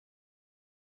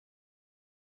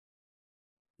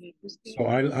So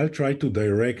I'll try to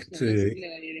direct.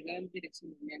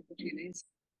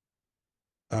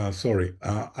 Sorry,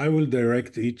 I will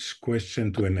direct each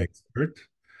question to an expert.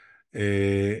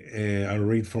 I'll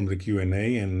read from the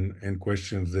Q&A and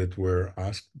questions that were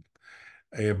asked.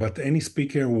 But any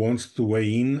speaker who wants to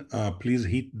weigh in, please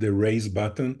hit the raise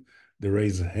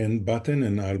hand button,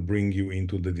 and I'll bring you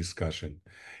into the discussion.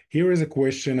 Here is a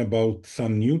question about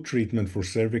some new treatment for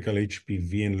cervical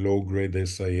HPV and low-grade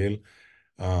SIL,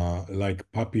 like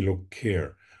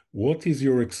Papillocare. What is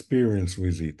your experience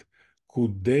with it?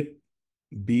 Could that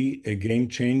be a game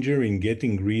changer in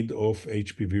getting rid of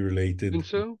HPV-related? Think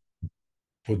so?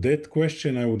 For that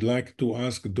question, I would like to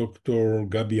ask Dr.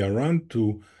 Gabi Aran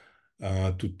to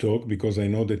talk, because I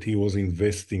know that he was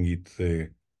investing it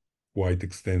quite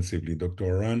extensively. Dr.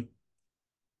 Aran?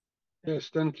 Yes,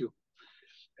 thank you.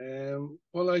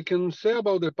 Well, I can say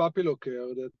about the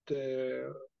Papillocare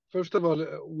that, first of all,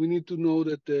 we need to know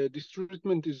that this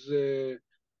treatment is a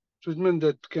treatment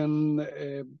that can,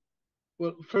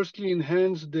 well, firstly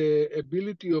enhance the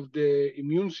ability of the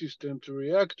immune system to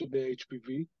react to the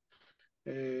HPV.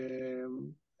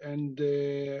 And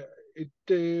it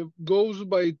goes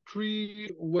by three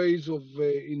ways of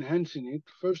enhancing it.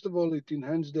 First of all, it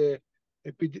enhances the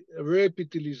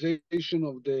reepithelialization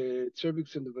of the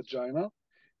cervix and the vagina.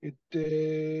 It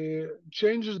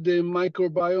changes the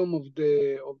microbiome of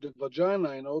the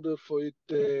vagina in order for it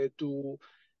to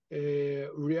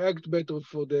react better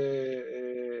for the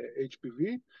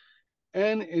HPV,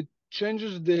 and it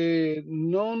changes the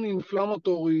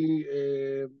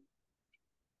non-inflammatory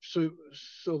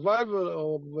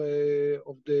survival of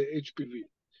the HPV.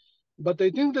 But I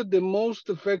think that the most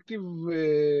effective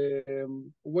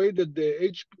way that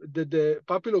the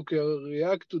Papillocare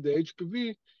react to the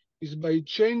HPV is by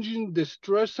changing the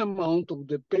stress amount of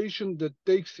the patient that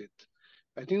takes it.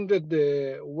 I think that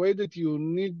the way that you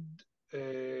need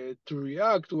to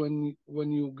react when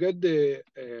you get the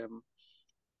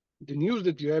news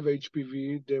that you have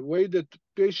HPV, the way that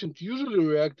patients usually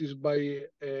react is by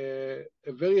a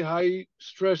very high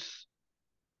stress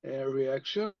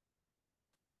reaction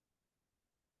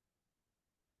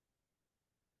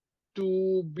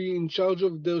to be in charge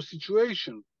of their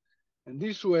situation. And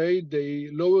this way, they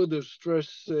lower the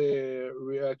stress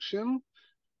reaction.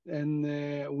 And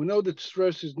we know that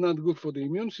stress is not good for the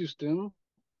immune system.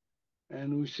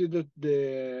 And we see that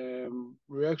the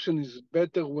reaction is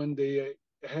better when they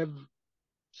have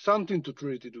something to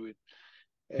treat it with.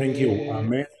 Thank you.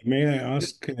 May I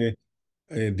ask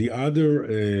the other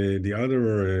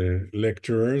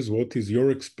lecturers, what is your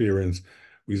experience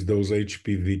with those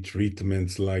HPV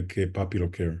treatments like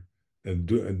Papillocare?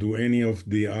 Do any of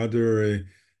the other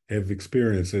have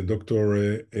experience?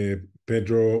 Dr.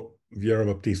 Pedro Vieira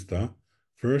Baptista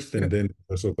first, and then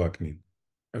Professor Vaknin.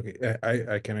 Okay,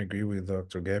 I can agree with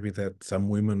Dr. Gabi that some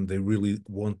women, they really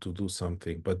want to do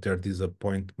something, but their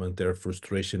disappointment, their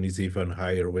frustration is even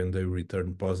higher when they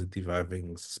return positive,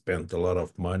 having spent a lot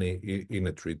of money in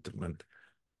a treatment.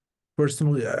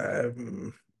 Personally, I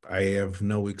have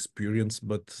no experience,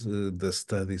 but the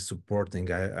studies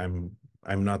supporting, I'm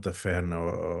not a fan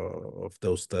of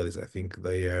those studies. I think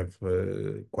they have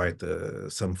quite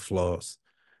some flaws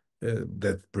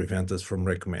that prevent us from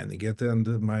recommending it.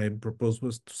 And my proposal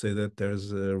was to say that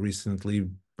there's a recently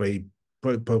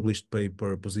published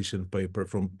paper, position paper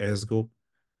from ESGO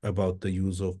about the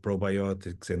use of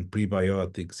probiotics and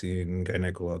prebiotics in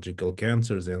gynecological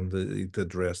cancers, and it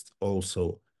addressed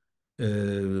also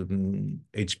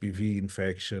HPV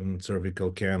infection, cervical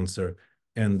cancer,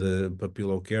 and the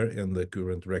Papillocare. And the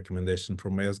current recommendation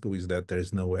from ESGO is that there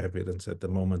is no evidence at the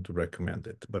moment to recommend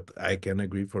it. But I can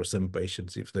agree for some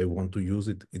patients, if they want to use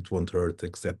it, it won't hurt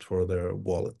except for their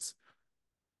wallets.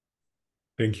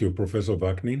 Thank you, Professor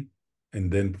Vaknin, and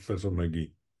then Professor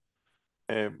McGee.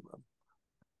 I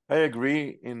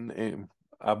agree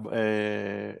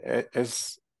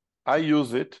as I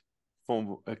use it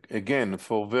for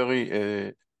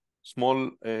very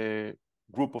small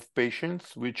group of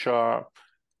patients which have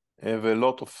a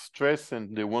lot of stress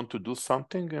and they want to do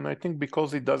something. And I think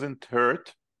because it doesn't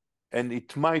hurt and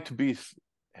it might be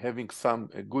having some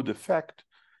good effect,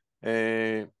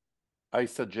 I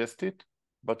suggest it,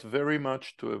 but very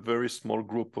much to a very small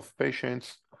group of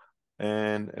patients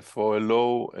and for a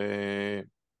low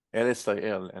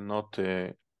LSIL and not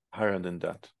higher than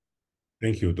that.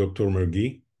 Thank you. Dr.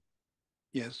 McGee?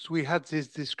 Yes, we had this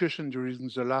discussion during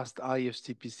the last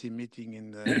IFCPC meeting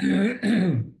in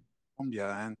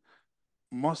Colombia, and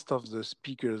most of the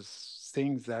speakers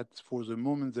think that for the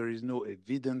moment there is no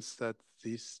evidence that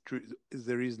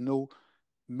there is no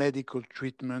medical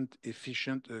treatment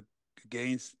efficient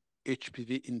against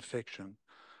HPV infection.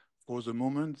 for the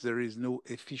moment, there is no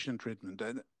efficient treatment.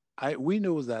 And we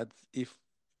know that if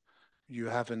you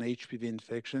have an HPV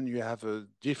infection, you have a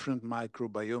different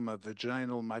microbiome,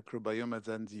 vaginal microbiome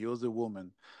than the other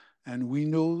woman. And we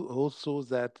know also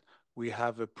that we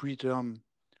have a preterm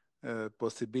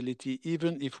possibility,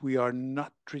 even if we are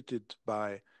not treated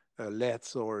by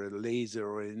LETs or a laser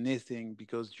or anything,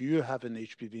 because you have an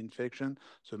HPV infection,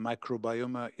 so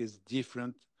microbiome is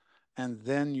different, and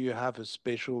then you have a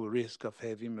special risk of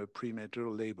having a premature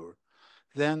labor.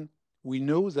 Then we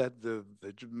know that the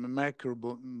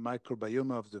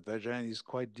microbiome of the vagina is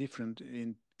quite different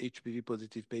in HPV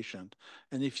positive patient.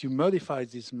 And if you modify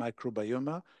this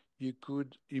microbiome, you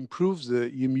could improve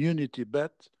the immunity,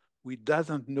 but we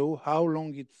doesn't know how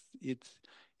long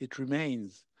it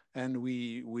remains. And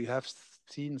we have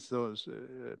seen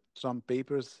some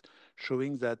papers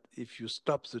showing that if you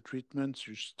stop the treatments,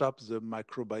 you stop the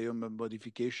microbiome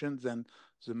modifications, then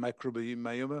the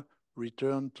microbiome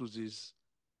return to this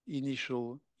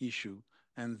initial issue.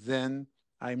 And then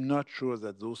I'm not sure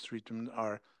that those treatments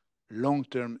are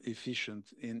long-term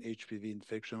efficient in HPV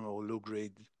infection or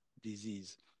low-grade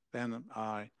disease. And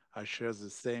I share the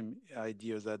same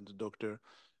idea that Dr.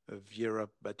 Vieira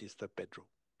Batista Pedro.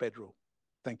 Pedro,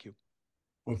 thank you.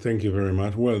 Well, thank you very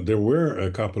much. Well, there were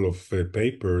a couple of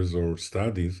papers or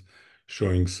studies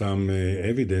showing some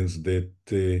evidence that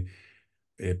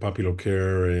popular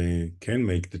care can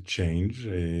make the change.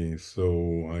 So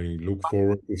I look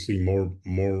forward to see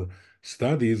more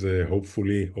studies.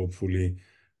 Hopefully,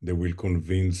 they will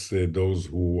convince those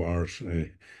who are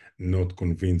not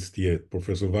convinced yet.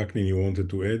 Professor Vaknin, you wanted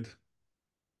to add?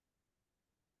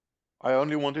 I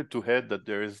only wanted to add that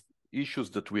there is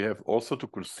issues that we have also to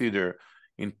consider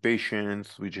in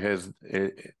patients which has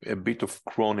a bit of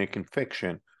chronic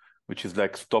infection, which is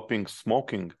like stopping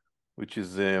smoking, which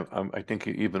is, I think,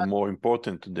 even more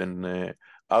important than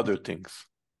other things.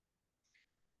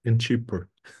 And cheaper.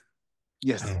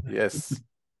 Yes. Yes.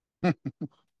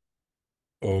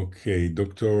 Okay,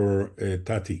 Dr.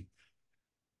 Tati.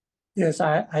 Yes,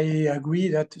 I agree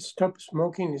that stop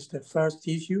smoking is the first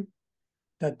issue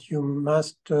that you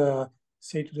must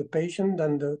say to the patient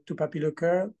and to popular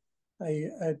care.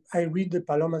 I read the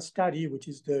Paloma study, which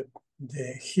is the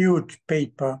huge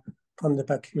paper from the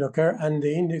popular care, and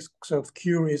the index of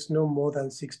cure is no more than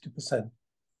 60%.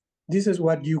 This is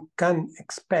what you can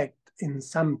expect in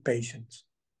some patients,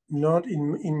 not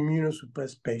in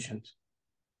immunosuppressed patients,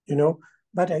 you know.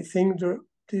 But I think there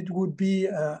would be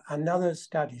another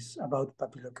studies about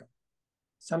popular care.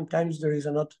 Sometimes there is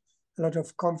a lot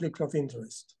of conflict of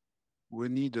interest. We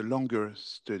need a longer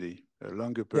study, a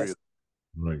longer period. Yes.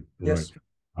 Right, yes.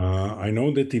 right. I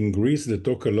know that in Greece they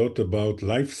talk a lot about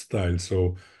lifestyle.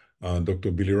 So,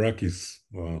 Dr. Bilirakis,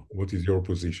 what is your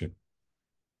position?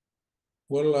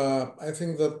 Well, I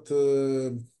think that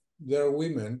there are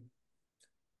women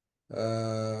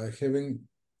having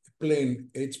plain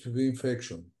HPV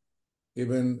infection,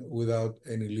 even without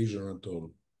any lesion at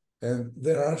all. And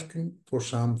they're asking for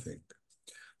something.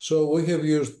 So we have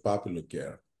used popular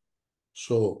care.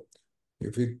 So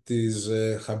if it is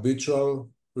a habitual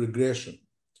regression,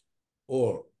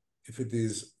 or if it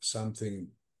is something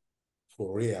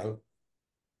for real,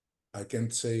 I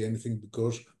can't say anything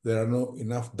because there are no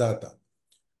enough data.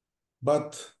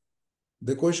 But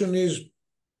the question is,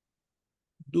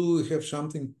 do we have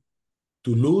something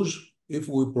to lose if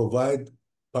we provide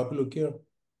popular care?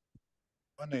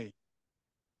 Money.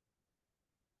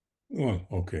 Well,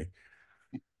 okay.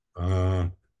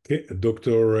 Okay,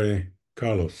 Dr.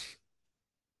 Carlos.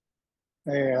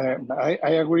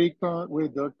 I agree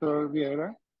with Dr.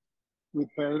 Vieira, with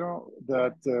Pedro,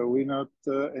 that we not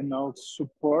enough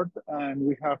support, and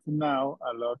we have now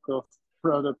a lot of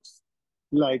products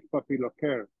like Popular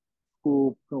Care,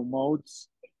 who promotes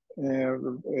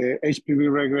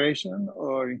HPV regression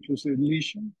or inclusive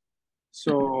lesion.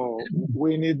 So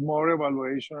we need more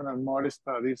evaluation and more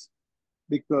studies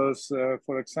because,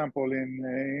 for example,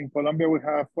 in Colombia, we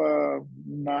have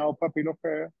now Popular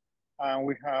Care, and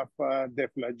we have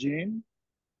deflagene,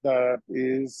 that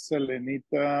is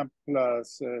selenita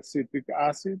plus citric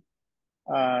acid.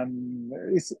 And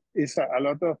it's a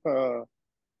lot of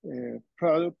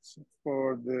products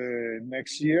for the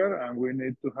next year, and we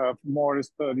need to have more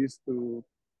studies to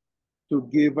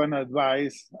give an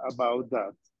advice about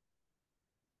that.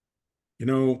 You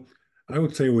know, I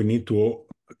would say we need to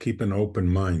keep an open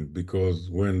mind because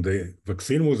when the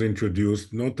vaccine was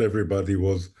introduced, not everybody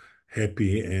was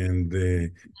happy and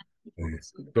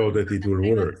thought that it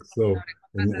will work. So,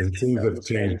 and things have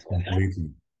changed completely.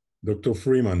 Dr.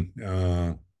 Freeman,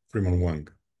 Freeman Wang.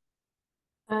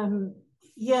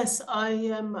 Yes,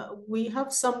 we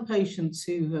have some patients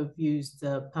who have used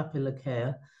Papilla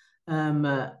Care,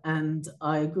 and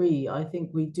I agree. I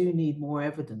think we do need more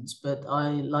evidence, but I,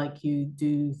 like you,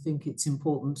 do think it's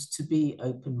important to be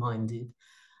open-minded.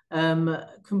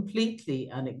 Completely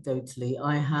anecdotally,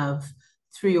 I have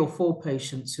 3 or 4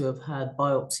 patients who have had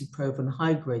biopsy-proven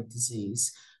high-grade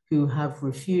disease who have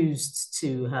refused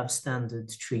to have standard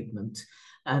treatment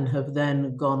and have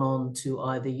then gone on to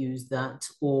either use that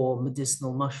or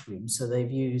medicinal mushrooms. So they've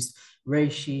used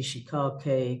reishi,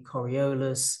 shiitake,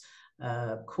 Coriolis,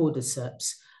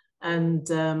 cordyceps, and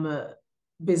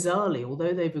bizarrely,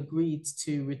 although they've agreed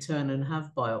to return and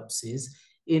have biopsies,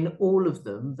 in all of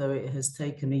them, though it has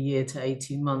taken a year to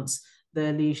 18 months,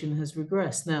 their lesion has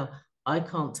regressed. Now, I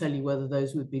can't tell you whether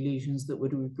those would be lesions that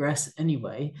would regress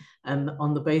anyway. And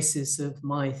on the basis of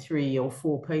my 3 or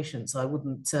 4 patients, I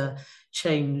wouldn't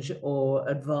change or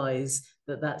advise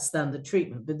that that's standard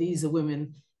treatment. But these are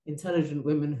women, intelligent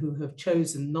women, who have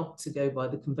chosen not to go by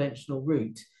the conventional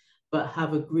route, but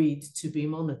have agreed to be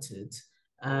monitored.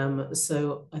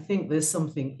 So I think there's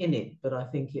something in it, but I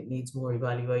think it needs more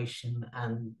evaluation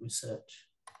and research.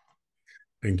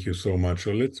 Thank you so much.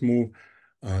 So let's move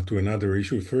to another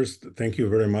issue. First, thank you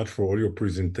very much for all your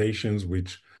presentations,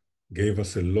 which gave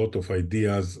us a lot of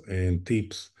ideas and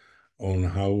tips on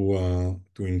how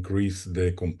to increase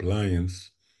the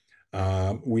compliance.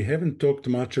 We haven't talked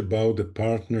much about the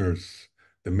partners,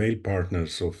 the male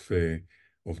partners of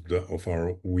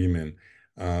our women.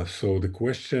 So the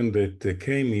question that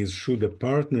came is, should a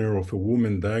partner of a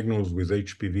woman diagnosed with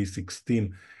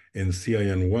HPV-16 and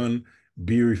CIN1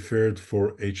 be referred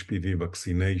for HPV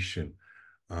vaccination?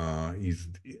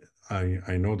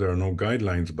 I know there are no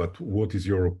guidelines, but what is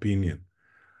your opinion?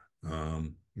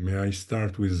 May I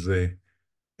start with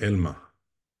Elma?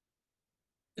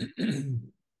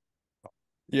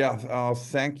 Yeah,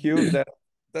 thank you.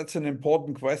 That's an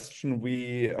important question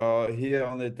we hear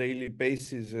on a daily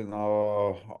basis in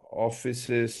our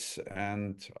offices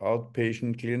and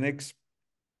outpatient clinics.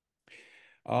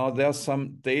 There's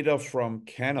some data from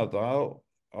Canada,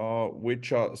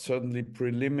 which are certainly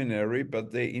preliminary,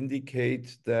 but they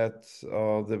indicate that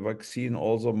the vaccine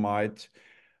also might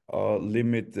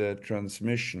limit the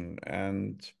transmission.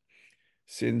 And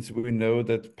since we know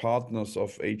that partners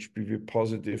of HPV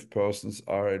positive persons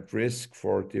are at risk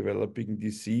for developing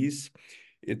disease,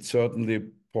 it's certainly a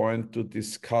point to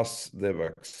discuss the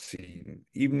vaccine,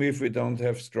 even if we don't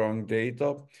have strong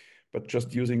data, but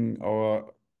just using our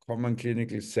common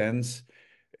clinical sense,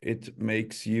 it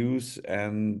makes use.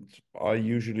 And I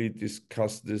usually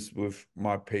discuss this with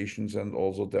my patients and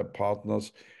also their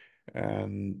partners.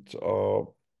 And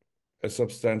a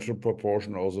substantial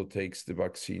proportion also takes the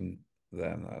vaccine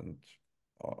then. And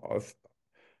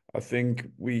I think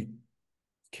we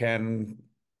can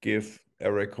give a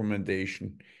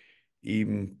recommendation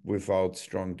even without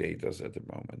strong data at the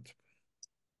moment.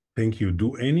 Thank you.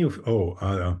 Do any of,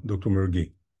 Dr.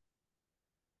 Mergi.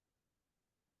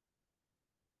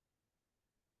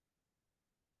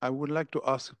 I would like to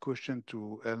ask a question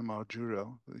to Elmar Jura,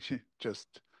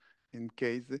 just in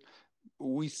case.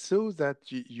 We saw that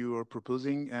you are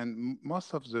proposing, and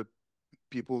most of the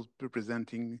people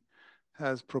presenting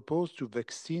has proposed to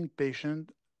vaccine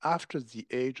patients after the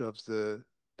age of the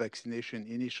vaccination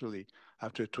initially,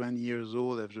 after 20 years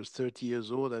old, after 30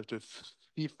 years old, after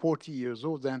 40 years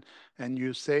old. And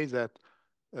you say that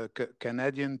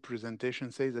Canadian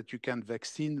presentation says that you can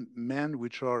vaccine men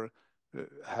which are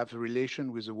have a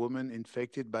relation with a woman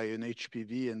infected by an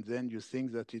HPV, and then you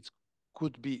think that it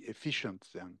could be efficient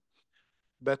then.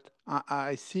 But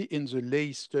I see in the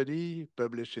Lay study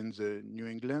published in the New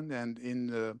England and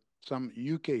in some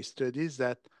UK studies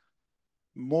that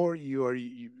more you are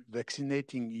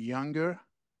vaccinating younger,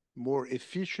 more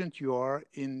efficient you are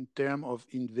in terms of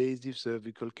invasive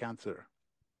cervical cancer.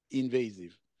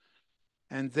 Invasive.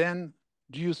 And then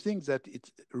do you think that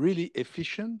it's really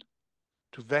efficient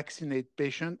to vaccinate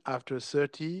patients after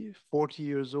 30, 40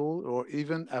 years old, or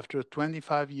even after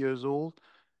 25 years old?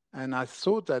 And I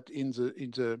thought that in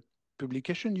the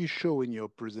publication you show in your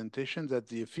presentation that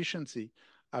the efficiency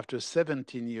after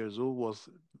 17 years old was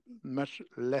much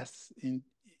less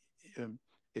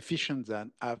efficient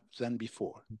than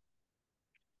before.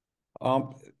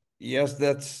 Yes,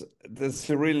 that's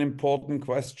a really important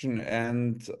question.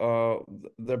 And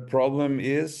the problem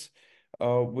is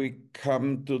we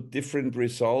come to different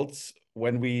results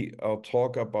when we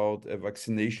talk about a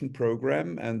vaccination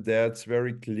program. And that's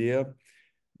very clear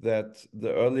that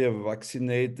the earlier we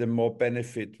vaccinate, the more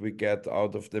benefit we get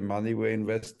out of the money we're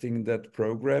investing in that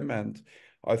program. And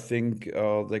I think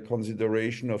the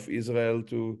consideration of Israel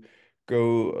to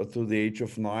go to the age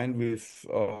of 9 with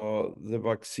the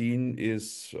vaccine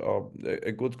is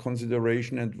a good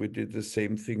consideration, and we did the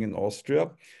same thing in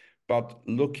Austria. But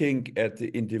looking at the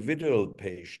individual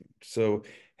patient, so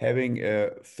having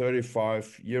a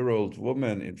 35-year-old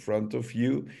woman in front of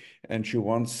you and she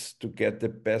wants to get the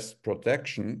best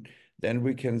protection, then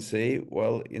we can say,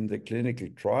 well, in the clinical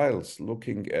trials,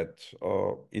 looking at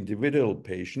individual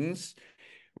patients,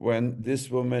 when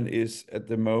this woman is at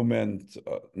the moment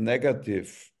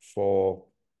negative for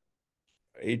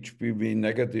HPV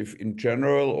negative in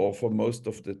general or for most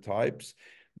of the types,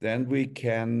 then we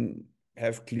can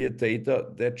have clear data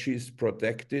that she's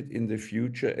protected in the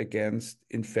future against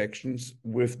infections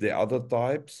with the other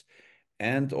types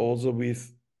and also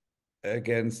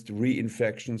against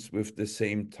reinfections with the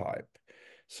same type.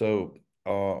 So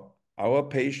our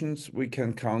patients, we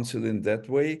can counsel in that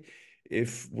way.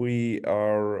 If we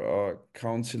are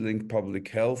counseling public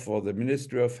health or the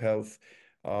Ministry of Health,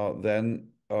 then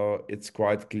it's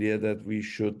quite clear that we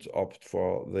should opt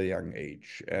for the young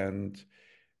age. And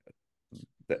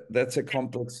that's a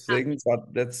complex thing,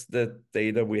 but that's the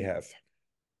data we have.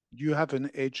 Do you have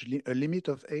a limit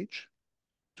of age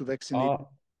to vaccinate?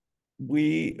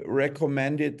 We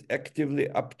recommend it actively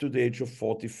up to the age of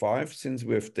 45, since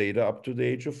we have data up to the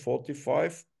age of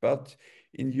 45. But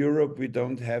in Europe, we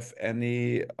don't have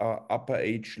any upper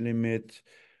age limit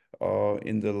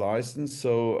in the license.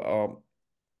 So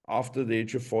after the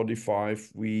age of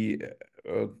 45, we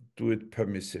do it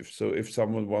permissive. So if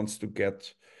someone wants to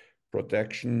get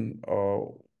protection,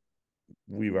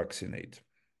 we vaccinate.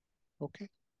 Okay.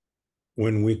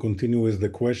 When we continue with the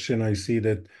question, I see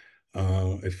that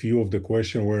a few of the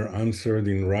questions were answered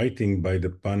in writing by the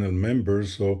panel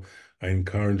members, so I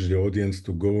encourage the audience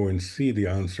to go and see the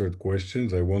answered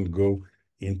questions. I won't go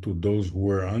into those who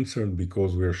were answered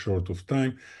because we are short of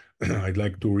time. I'd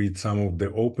like to read some of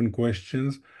the open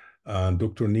questions.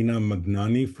 Dr. Nina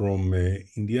Madnani from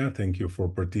India, thank you for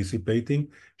participating.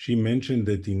 She mentioned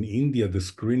that in India, the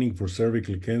screening for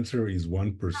cervical cancer is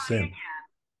 1%.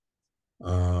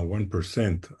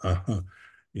 1%.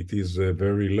 It is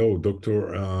very low.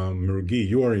 Dr. Murgi,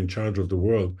 you are in charge of the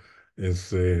world as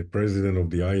president of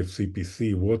the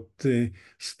IFCPC. What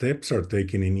steps are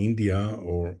taken in India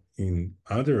or in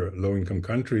other low-income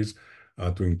countries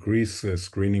to increase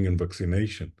screening and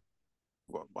vaccination?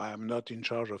 Well, I am not in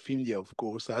charge of India, of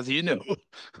course, as you know.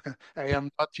 I am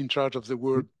not in charge of the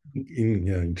world.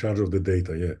 In charge of the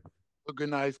data, yeah.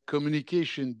 Organized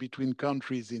communication between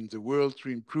countries in the world to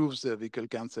improve cervical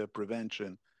cancer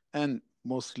prevention and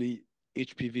mostly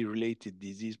HPV-related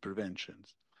disease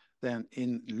preventions. Then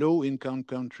in low-income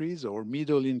countries or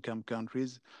middle-income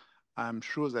countries, I'm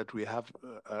sure that we have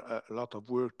a lot of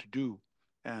work to do.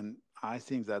 And I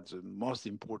think that the most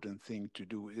important thing to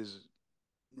do is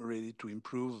really to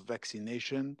improve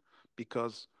vaccination,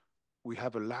 because we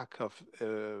have a lack of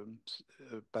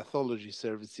pathology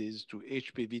services to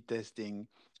HPV testing.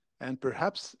 And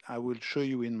perhaps I will show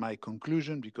you in my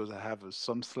conclusion, because I have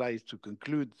some slides to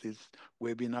conclude this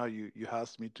webinar. You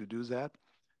asked me to do that.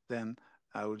 Then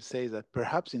I would say that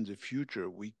perhaps in the future,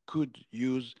 we could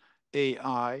use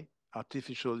AI,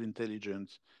 artificial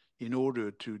intelligence, in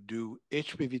order to do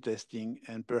HPV testing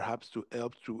and perhaps to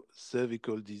help to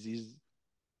cervical disease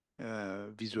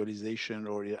visualization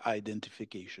or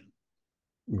identification.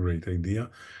 Great idea.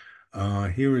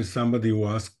 Here is somebody who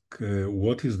asked,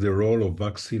 what is the role of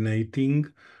vaccinating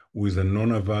with a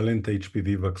non-valent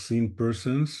HPV vaccine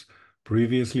persons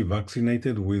previously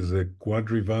vaccinated with a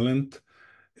quadrivalent,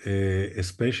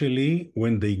 especially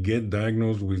when they get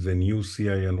diagnosed with a new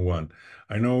CIN1?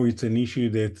 I know it's an issue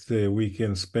that we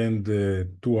can spend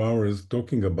 2 hours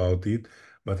talking about it,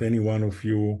 but any one of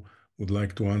you would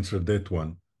like to answer that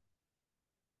one?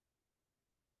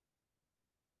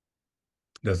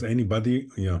 Does anybody?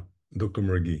 Yeah, Dr.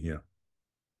 Murgi, yeah.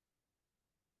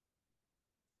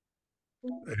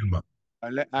 Elma.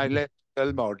 I let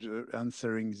Elmar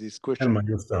answering this question. Elma,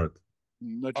 you start.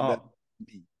 Much better than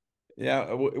me.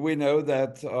 Yeah, we know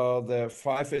that the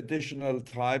 5 additional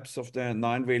types of the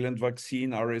 9-valent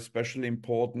vaccine are especially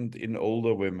important in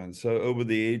older women. So over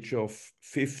the age of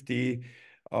 50,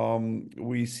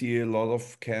 we see a lot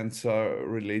of cancer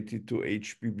related to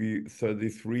HPV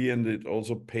 33, and it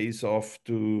also pays off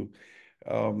to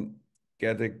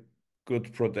get a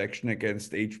good protection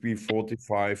against HPV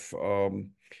 45,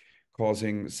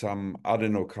 causing some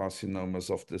adenocarcinomas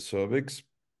of the cervix.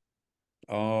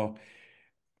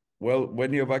 Well,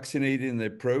 when you're vaccinated in a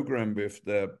program with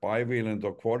the bivalent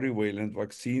or quadrivalent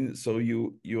vaccine, so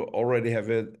you already have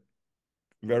a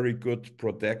very good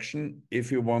protection.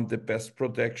 If you want the best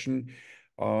protection,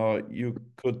 you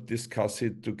could discuss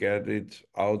it to get it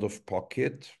out of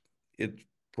pocket. It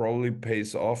probably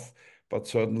pays off, but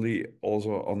certainly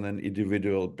also on an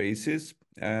individual basis.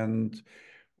 And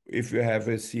if you have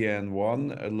a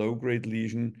CN1, a low-grade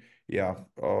lesion, yeah,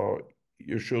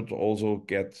 you should also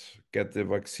get the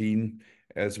vaccine.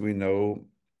 As we know,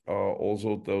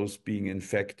 also those being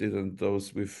infected and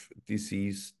those with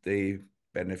disease, they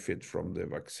benefit from the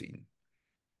vaccine.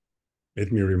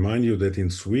 Let me remind you that in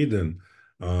Sweden,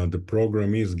 the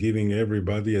program is giving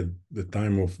everybody at the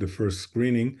time of the first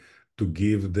screening to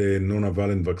give the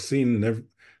nonavalent vaccine,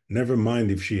 never mind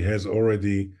if she has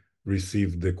already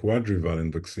received the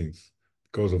quadrivalent vaccines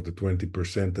because of the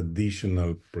 20%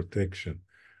 additional protection.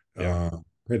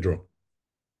 Pedro.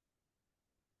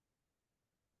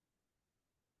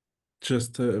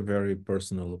 Just a very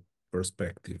personal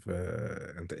perspective,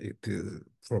 and it is,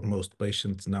 for most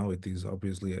patients now, it is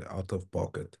obviously out of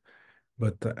pocket.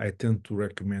 But I tend to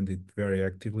recommend it very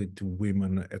actively to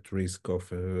women at risk of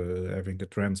having a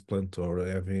transplant or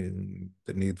having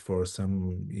the need for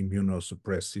some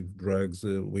immunosuppressive drugs.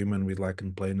 Women with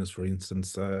lichen planus, for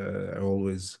instance, I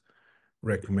always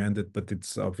recommend it, but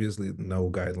it's obviously no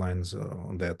guidelines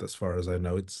on that as far as I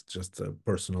know. It's just a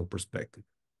personal perspective.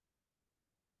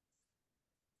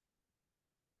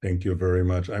 Thank you very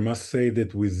much. I must say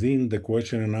that within the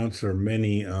question and answer,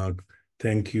 many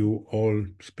thank you all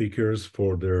speakers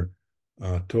for their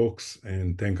talks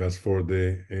and thank us for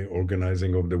the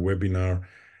organizing of the webinar.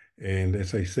 And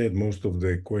as I said, most of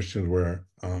the questions were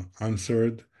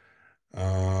answered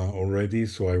already,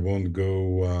 so I won't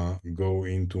go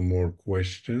into more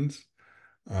questions.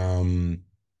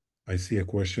 I see a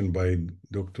question by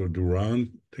Dr.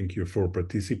 Durand. Thank you for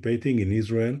participating. In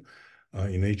Israel,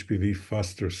 in HPV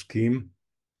faster scheme,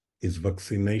 is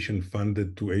vaccination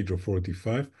funded to age of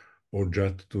 45 or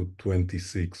just to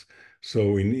 26?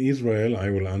 So in Israel, I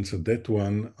will answer that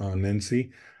one,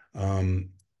 Nancy.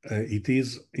 It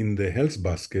is in the health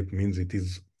basket, means it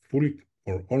is fully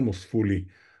or almost fully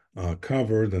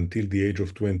covered until the age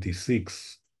of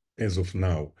 26 as of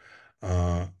now.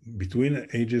 Between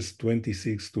ages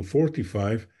 26 to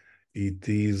 45, it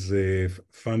is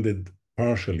funded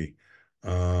partially.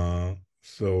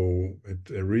 So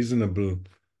at a reasonable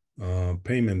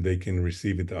payment, they can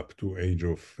receive it up to age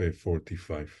of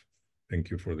 45. Thank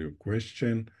you for your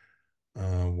question.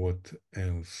 What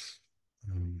else?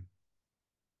 I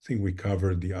think we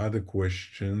covered the other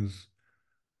questions.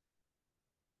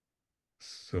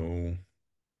 So,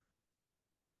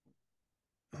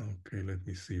 okay, let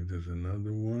me see if there's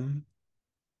another one.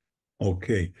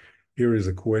 Okay, here is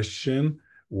a question.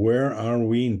 Where are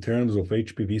we in terms of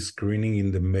HPV screening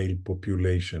in the male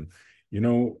population? You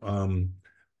know,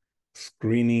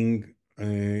 screening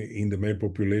in the male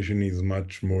population is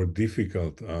much more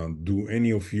difficult. Do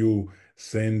any of you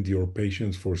send your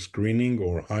patients for screening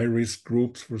or high-risk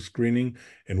groups for screening?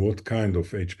 And what kind of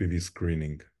HPV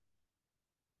screening?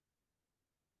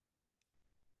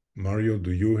 Mario,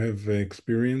 do you have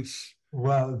experience?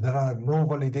 Well, there are no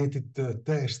validated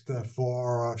tests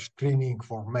for screening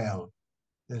for male.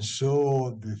 And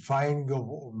so the finding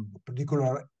of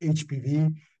particular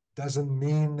HPV doesn't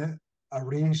mean a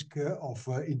risk of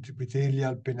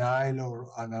intraepithelial penile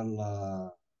or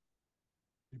anal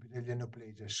epithelial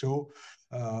neoplasia. So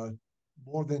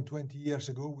more than 20 years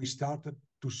ago, we started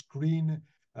to screen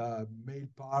male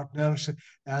partners,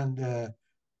 and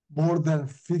more than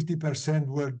 50%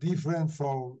 were different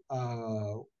from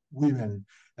women.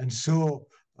 And so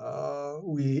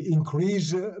we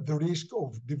increase the risk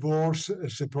of divorce,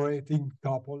 separating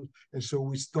couple. And so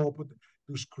we stopped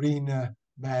to screen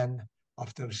men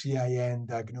after CIN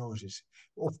diagnosis.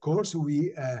 Of course,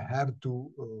 we have to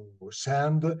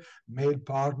send male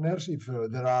partners if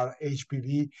there are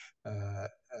HPV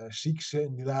 6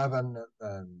 and 11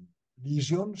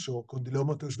 lesion, so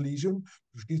condylomatous lesion,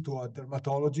 to a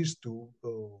dermatologist to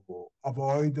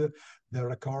avoid the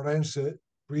recurrence,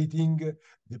 treating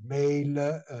the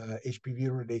male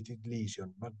HPV-related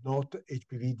lesion, but not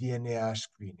HPV DNA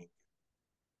screening.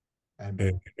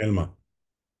 Elma.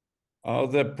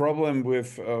 The problem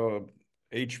with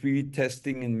HPV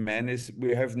testing in men is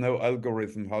we have no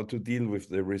algorithm how to deal with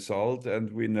the result,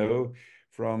 and we know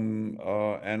from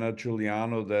Anna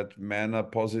Giuliano that men are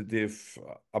positive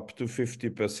up to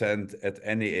 50% at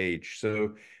any age.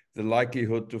 So the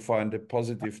likelihood to find a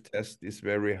positive test is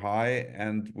very high,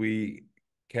 and we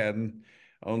can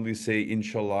only say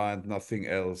inshallah and nothing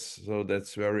else. So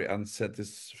that's very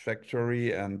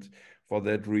unsatisfactory, and for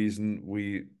that reason,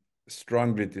 we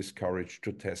strongly discourage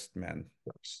to test men.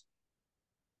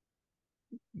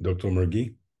 Dr.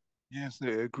 Mergui? Yes, I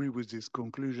agree with this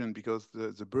conclusion because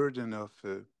the burden of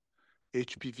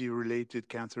HPV-related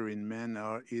cancer in men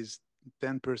is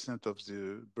 10% of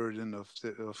the burden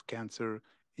of cancer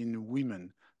in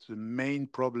women. So the main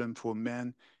problem for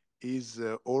men is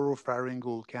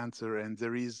oropharyngeal cancer, and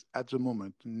there is at the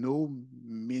moment no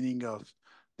meaning of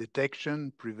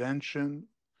detection, prevention,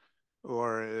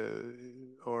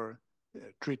 or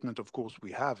treatment. Of course,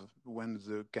 we have when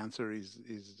the cancer is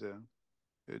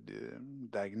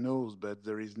diagnosed, but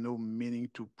there is no meaning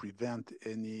to prevent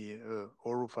any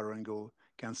oropharyngeal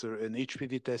cancer. And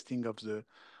HPV testing of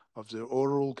the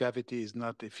oral cavity is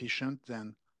not efficient.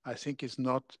 Then I think it's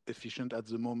not efficient at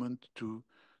the moment to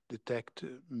detect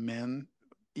men,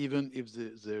 even if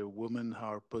the women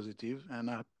are positive. And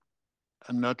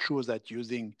I'm not sure that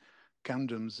using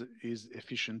condoms is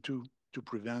efficient to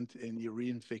prevent any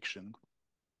reinfection,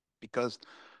 because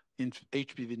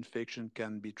HPV infection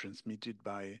can be transmitted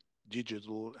by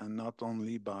digital and not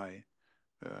only by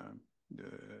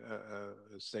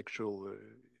sexual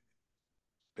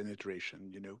penetration,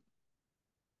 you know.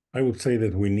 I would say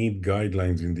that we need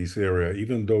guidelines in this area,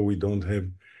 even though we don't have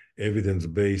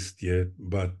evidence-based yet,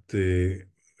 but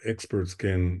experts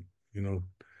can,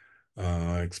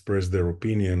 express their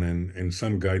opinion, and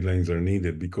some guidelines are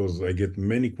needed, because I get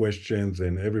many questions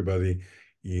and everybody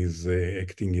is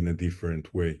acting in a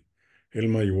different way.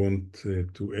 Elma, you want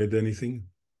to add anything?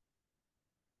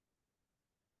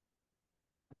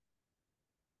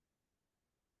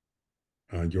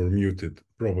 You're muted,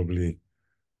 probably.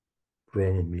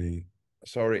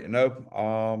 Sorry, no,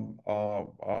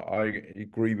 I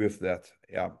agree with that.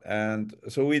 Yeah, and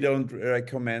so we don't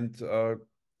recommend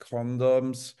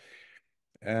condoms,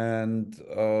 and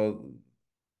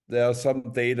there are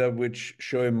some data which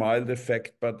show a mild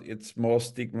effect, but it's more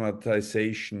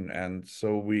stigmatization, and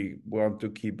so we want to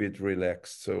keep it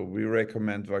relaxed. So we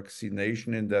recommend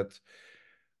vaccination in that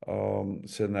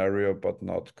scenario, but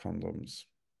not condoms.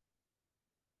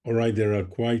 All right, there are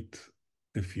quite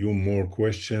a few more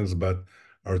questions, but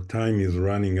our time is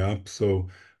running up. So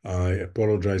I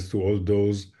apologize to all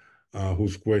those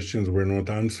whose questions were not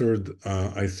answered.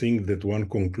 I think that one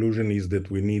conclusion is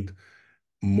that we need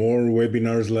more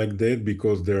webinars like that,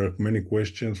 because there are many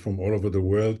questions from all over the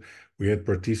world. We had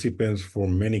participants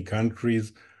from many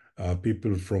countries,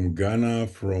 people from Ghana,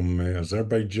 from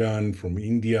Azerbaijan, from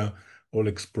India, all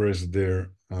expressed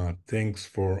their thanks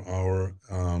for our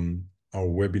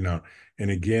webinar. And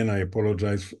again, I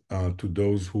apologize to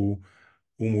those whom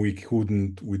we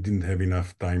didn't have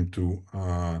enough time to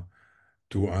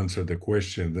answer the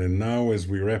question. And now, as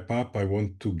we wrap up, I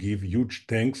want to give huge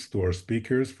thanks to our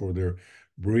speakers for their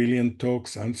brilliant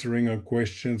talks, answering our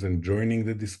questions and joining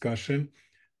the discussion.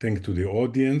 Thanks to the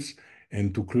audience.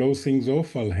 And to close things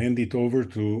off, I'll hand it over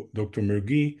to Dr.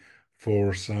 Mergui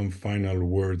for some final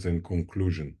words and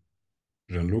conclusion.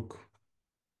 Jean-Luc?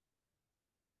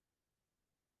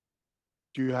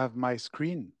 Do you have my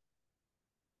screen?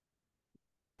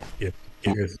 Yes.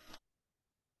 Yes.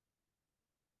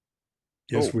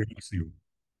 Yes, we see you.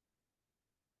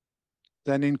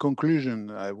 Then in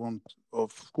conclusion, I want,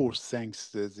 of course, thanks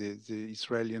the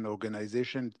Israeli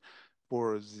organization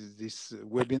for this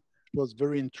webinar. It was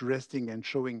very interesting and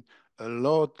showing a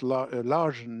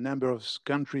large number of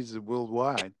countries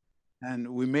worldwide. And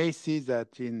we may see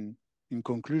that in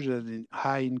conclusion, in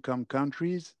high-income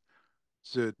countries,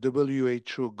 the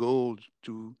WHO goal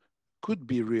could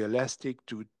be realistic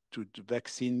to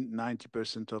vaccine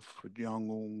 90% of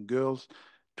young girls,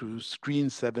 to screen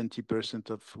 70%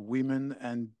 of women,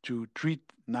 and to treat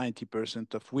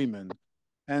 90% of women.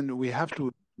 And we have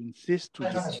to insist to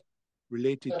this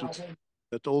related to,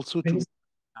 but also to,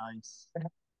 I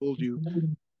told you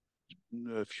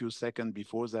a few seconds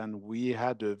before then, we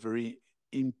had a very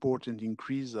important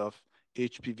increase of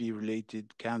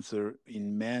HPV-related cancer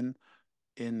in men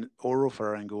in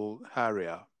oropharyngeal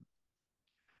area.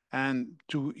 And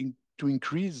to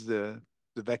increase the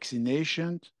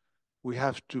vaccination, we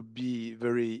have to be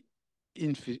very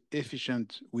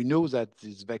efficient. We know that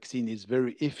this vaccine is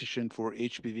very efficient for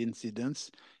HPV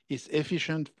incidence. It's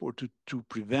efficient to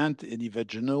prevent any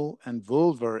vaginal and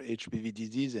vulvar HPV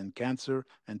disease and cancer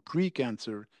and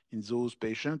pre-cancer in those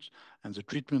patients. And the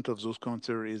treatment of those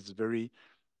cancer is very,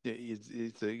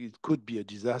 it could be a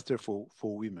disaster for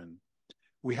women.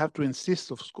 We have to insist,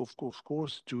 of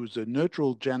course, to the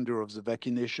neutral gender of the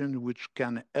vaccination, which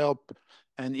can help.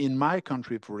 And in my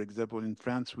country, for example, in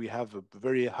France, we have a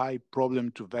very high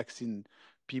problem to vaccine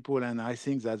people. And I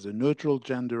think that the neutral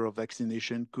gender of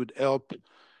vaccination could help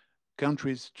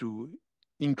countries to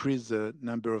increase the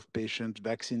number of patients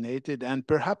vaccinated. And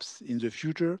perhaps in the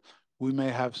future, we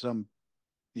may have some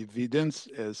evidence,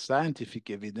 scientific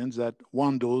evidence, that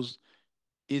one dose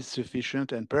is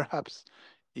sufficient, and perhaps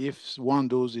if one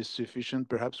dose is sufficient,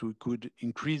 perhaps we could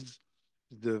increase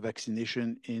the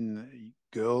vaccination in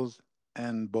girls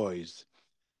and boys.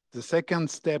 The second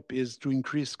step is to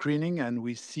increase screening, and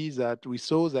we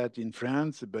saw that in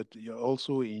France, but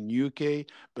also in UK,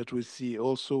 but we see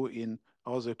also in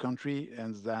other countries,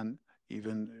 and then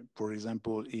even, for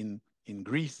example, in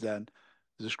Greece, that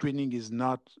the screening is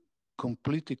not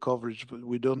completely coverage, but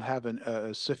we don't have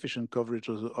a sufficient coverage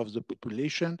of the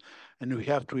population, and we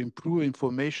have to improve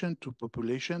information to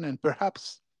population, and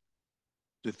perhaps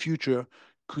the future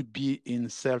could be in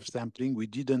self-sampling. We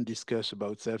didn't discuss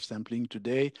about self-sampling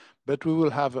today, but we will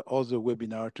have other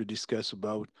webinar to discuss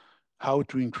about how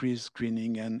to increase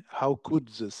screening and how could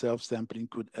the self-sampling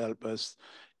could help us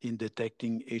in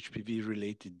detecting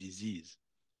HPV-related disease.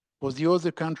 For the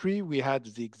other country, we had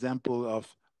the example of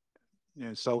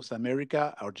South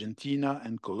America, Argentina,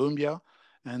 and Colombia.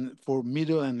 And for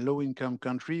middle and low-income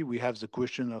country, we have the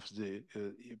question of the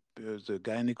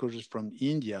gynecologist from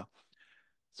India.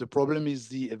 The problem is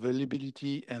the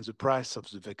availability and the price of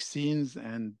the vaccines,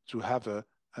 and to have a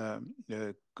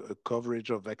coverage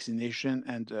of vaccination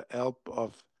and help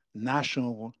of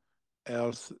national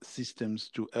health systems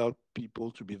to help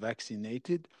people to be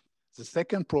vaccinated. The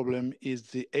second problem is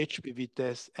the HPV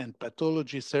test and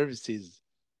pathology services,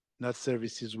 not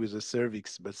services with a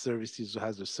cervix, but services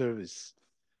as a service.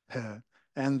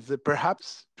 And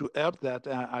perhaps to help that,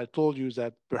 I told you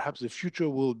that perhaps the future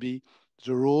will be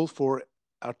the role for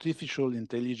artificial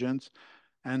intelligence.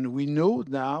 And we know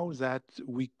now that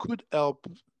we could help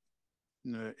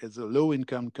as a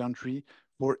low-income country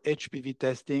for HPV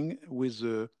testing with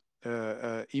a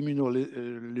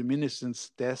immunoluminescence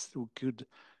test. We could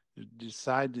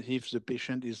decide if the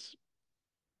patient is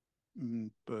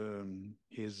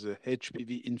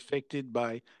HPV infected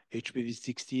by HPV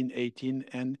 16, 18,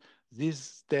 and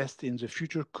this test in the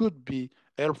future could be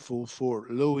helpful for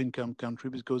low-income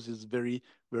country because it's very,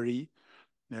 very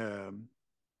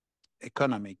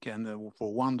economic, and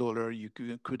for $1 you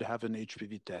could have an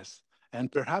HPV test. And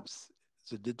perhaps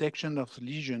the detection of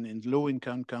lesion in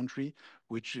low-income country,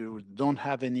 which don't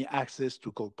have any access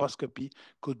to colposcopy,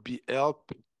 could be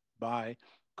helped by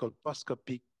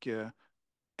colposcopic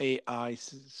AI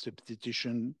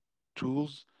substitution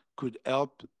tools, could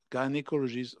help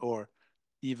gynecologists or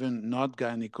even not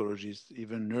gynecologists,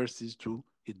 even nurses, to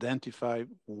identify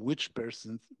which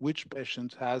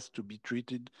patient has to be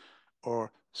treated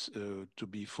or to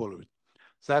be followed.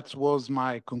 That was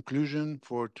my conclusion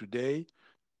for today.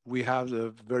 We have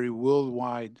a very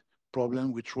worldwide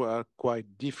problem, which were quite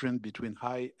different between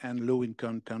high and low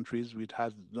income countries, which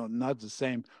has not the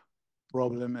same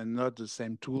problem and not the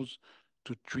same tools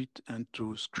to treat and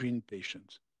to screen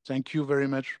patients. Thank you very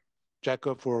much,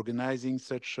 Jacob, for organizing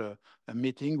such a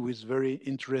meeting with very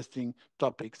interesting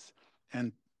topics.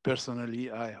 And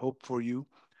personally, I hope for you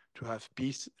to have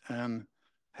peace and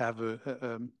have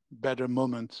a better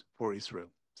moment for Israel.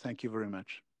 Thank you very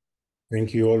much.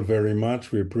 Thank you all very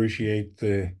much. We appreciate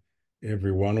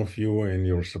every one of you and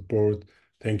your support.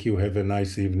 Thank you. Have a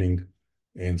nice evening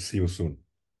and see you soon.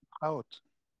 Out.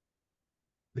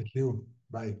 Thank you.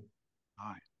 Bye.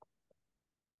 Bye.